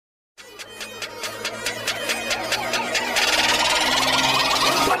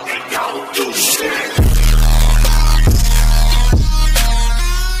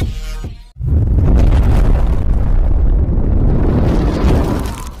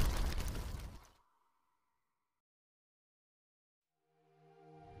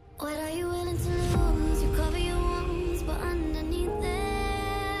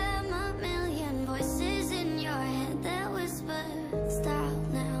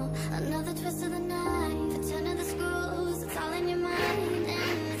rest of the night. The turn of the screws, it's all in your mind,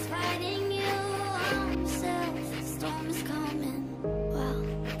 and it's fighting you on yourself. The storm is coming. Well,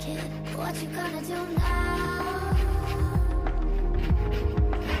 kid, what you gonna do now?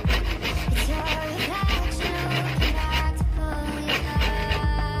 It's your reflection looking back to pull you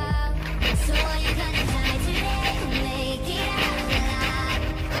out. So are you gonna die today or make it out alive?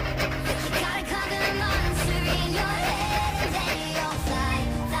 You gotta conquer the monster in your head, and then you'll fly,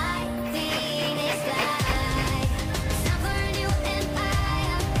 fly, feeling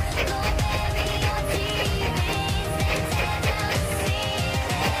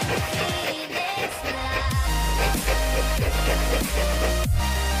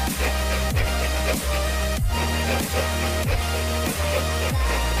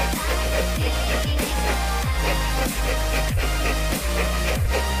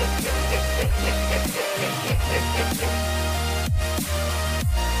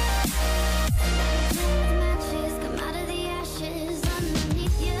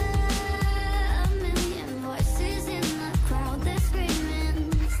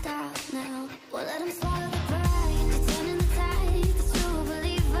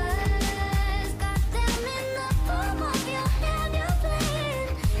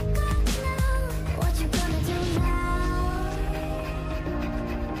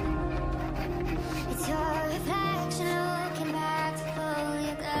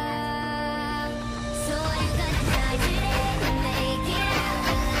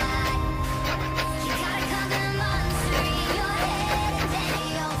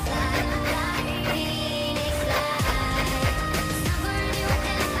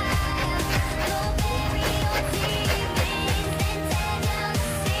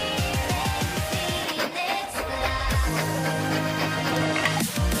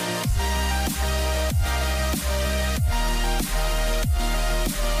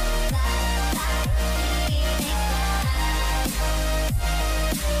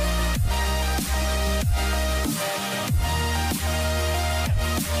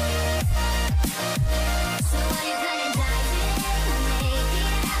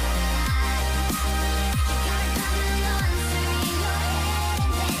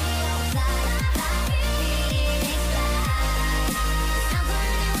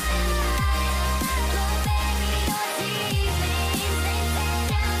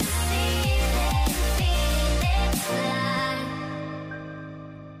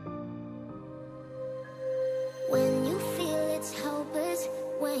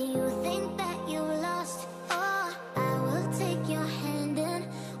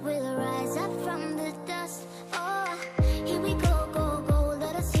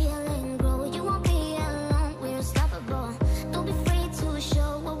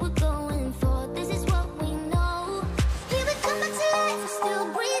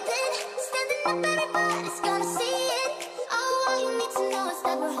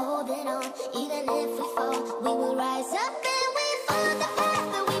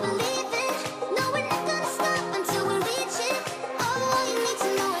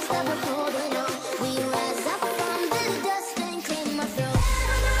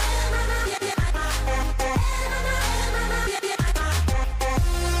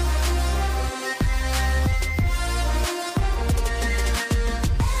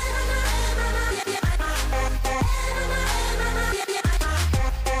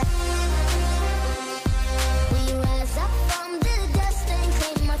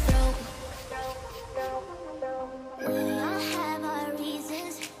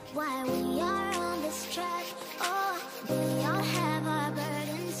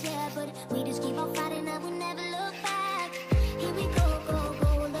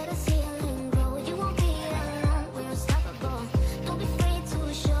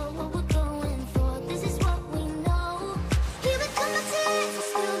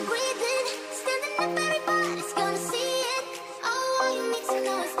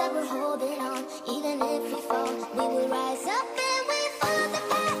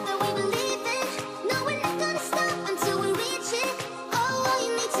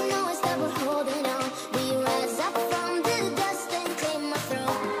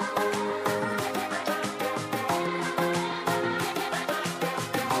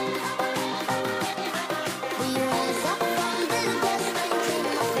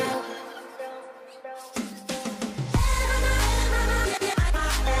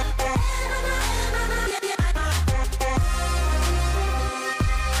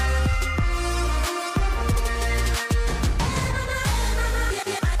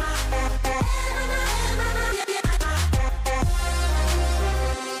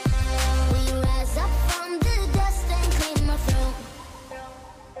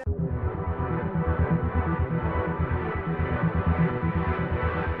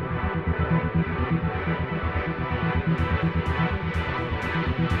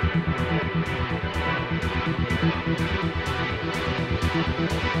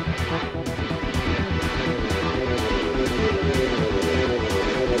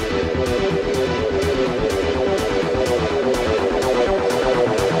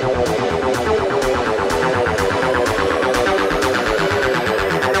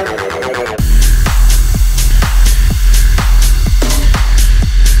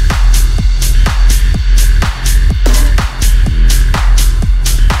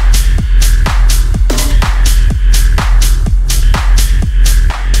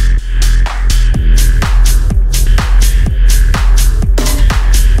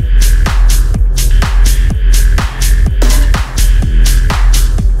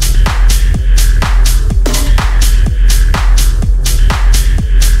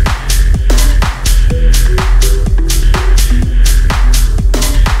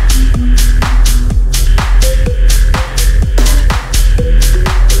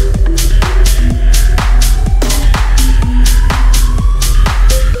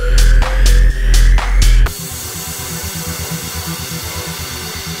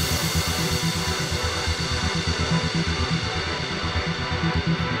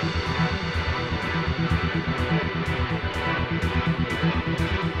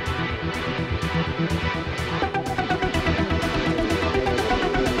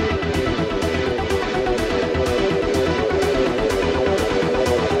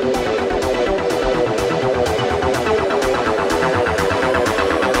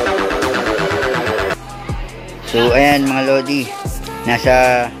So ayan mga lodi,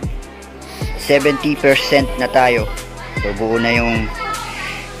 nasa 70% na tayo. So buo na yung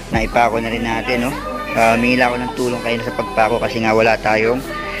naipako na rin natin, no? Mingila ako ng tulong kayo sa pagpako kasi nga wala tayong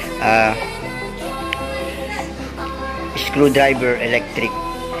screwdriver electric.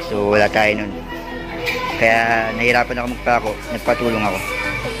 So wala tayo nun. Kaya nahirapan ako magpako. Nagpatulong ako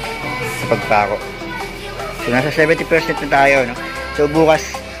sa pagpako. So nasa 70% na tayo, no? So bukas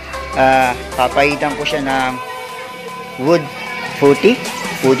papahitan ko siya ng wood putty.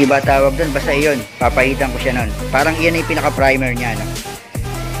 Putty ba tawag doon? Basta yun. Papahitan ko siya nun. Parang iyan yung pinaka-primer niya, no?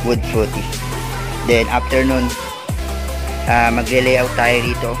 Wood putty. Then after nun, magre-layout tayo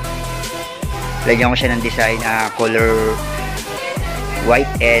dito. Lagyan ko siya ng design color white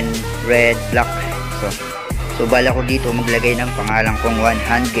and red black. So bala ko dito maglagay ng pangalan kong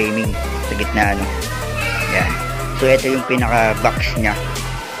OneHandGaming sa gitna, no? Yan. So ito yung pinaka box niya.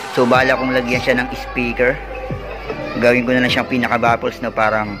 So bala kong lagyan siya ng speaker. Gawin ko na lang siyang pinaka baffles, no?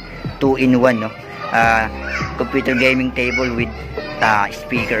 Parang 2-in-1, no? Computer gaming table with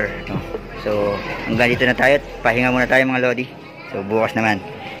speaker, no? So hanggang dito na tayo. Pahinga muna tayo mga lodi. So bukas naman.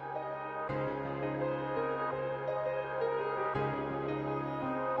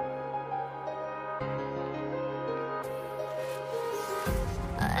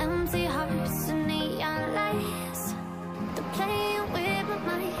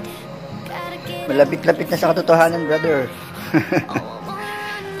 Malapit-lapit na sa katotohanan, brother.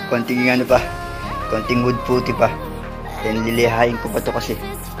 Konting ano pa, konting wood putty pa. Then lilihain ko pa to kasi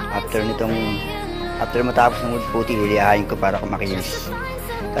after matapos ng wood putty, lilihain ko para kumakinis.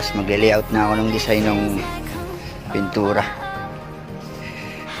 Tapos mag-layout na ako ng design ng pintura.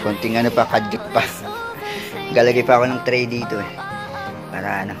 Konting ano pa, kadjut pa. Galagay pa ako ng tray dito eh.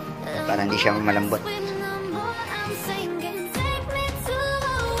 Para hindi siya malambot.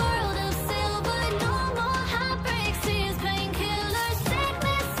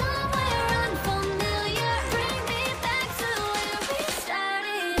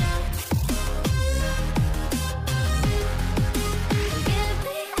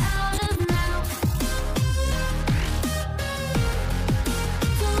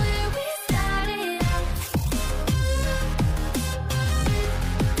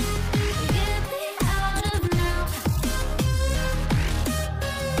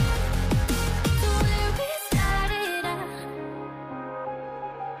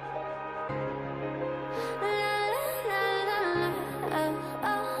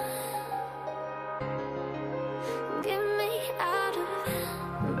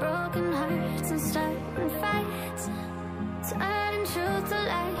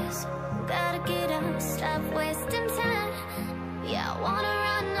 Stop wasting time. Yeah, I wanna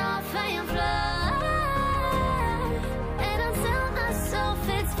run off and fly. And I'll tell myself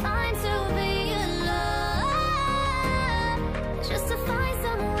it's fine to be alone. Just to find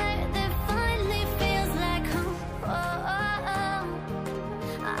somewhere that finally feels like home. Oh, oh, oh.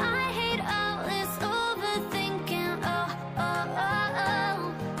 I hate all this overthinking. Oh, oh, oh,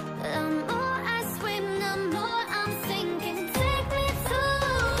 oh. The more I swim, the more I'm sinking. Take me to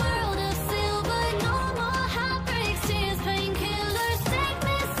a world of silver. No more heartbreaks, tears, painkillers. Take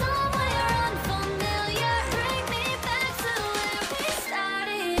me somewhere unfamiliar. Bring me back to where we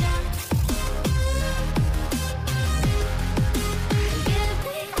started out. Get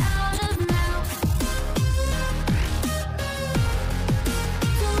me out of now.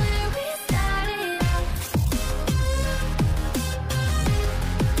 To where we started out.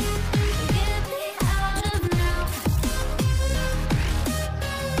 Get me out of now.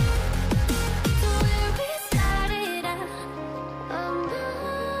 To where we started out.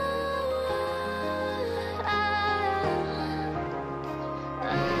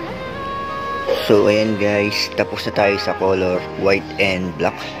 So ayan guys, tapos na tayo sa color white and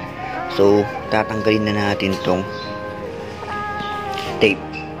black. So tatanggalin na natin tong tape,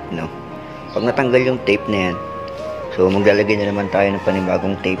 no? Pag natanggal yung tape na yan, so maglalagay na naman tayo ng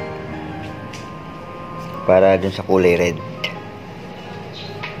panibagong tape para dun sa kulay red.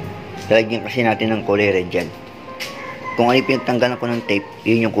 Lalagyan kasi natin ng kulay red dyan. Kung ano yung pinagtanggalan ko ng tape,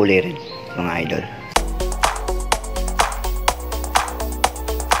 yun yung kulay red, mga idol.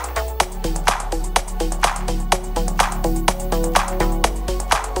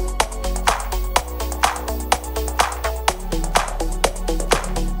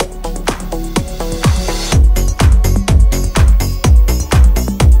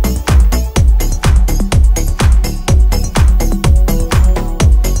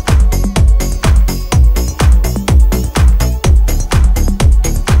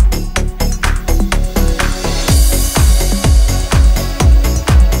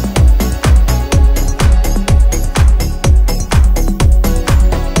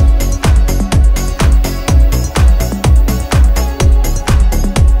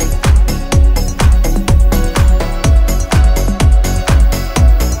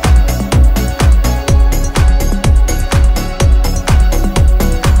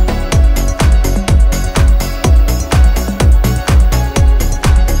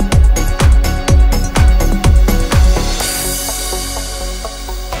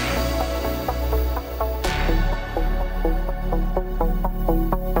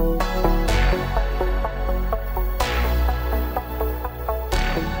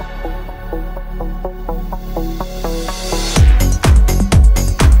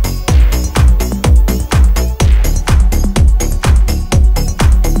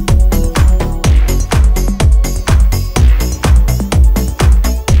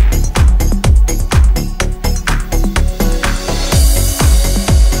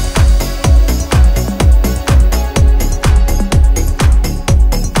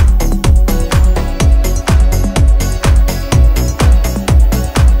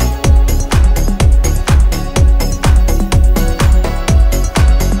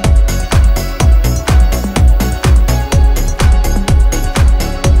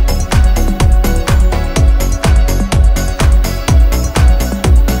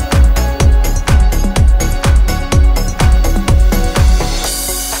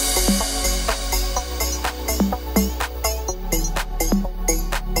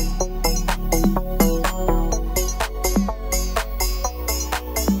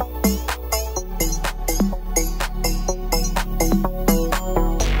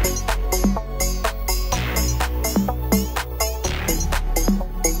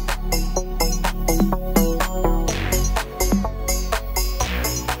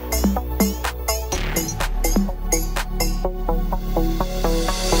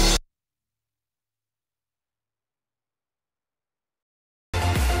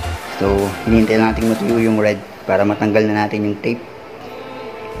 hinihintay natin matuyo yung red para matanggal na natin yung tape.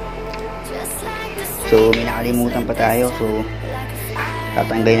 So may nakalimutan pa tayo, so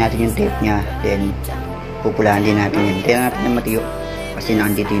tatanggalin natin yung tape nya, then pupulahan din natin yun. Hintayin natin na matuyo kasi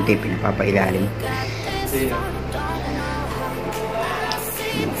nandito yung tape, pinapapailalim.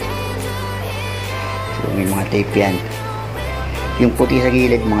 So may mga tape yan. Yung puti sa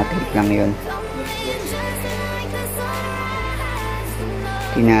gilid, mga tape lang yun.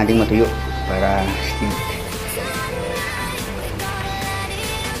 Tingnan natin matuyo para stick.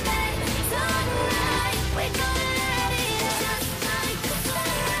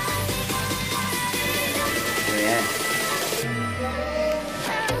 So yan.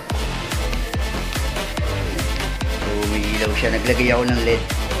 So may ilaw siya. Naglagay ako ng LED.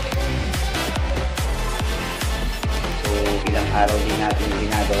 So ilang araw din natin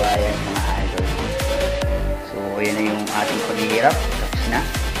ginagawa yan mga idol. So ayan na yung ating paghihirap. Tapos na.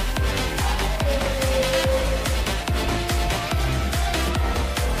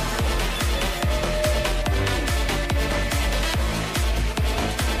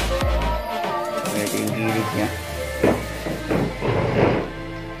 Ito yung gilid niya.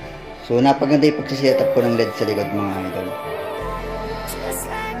 So napaganda yung pagsiset up ko ng LED sa likod mga idol.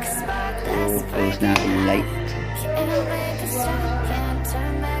 So close natin yung light.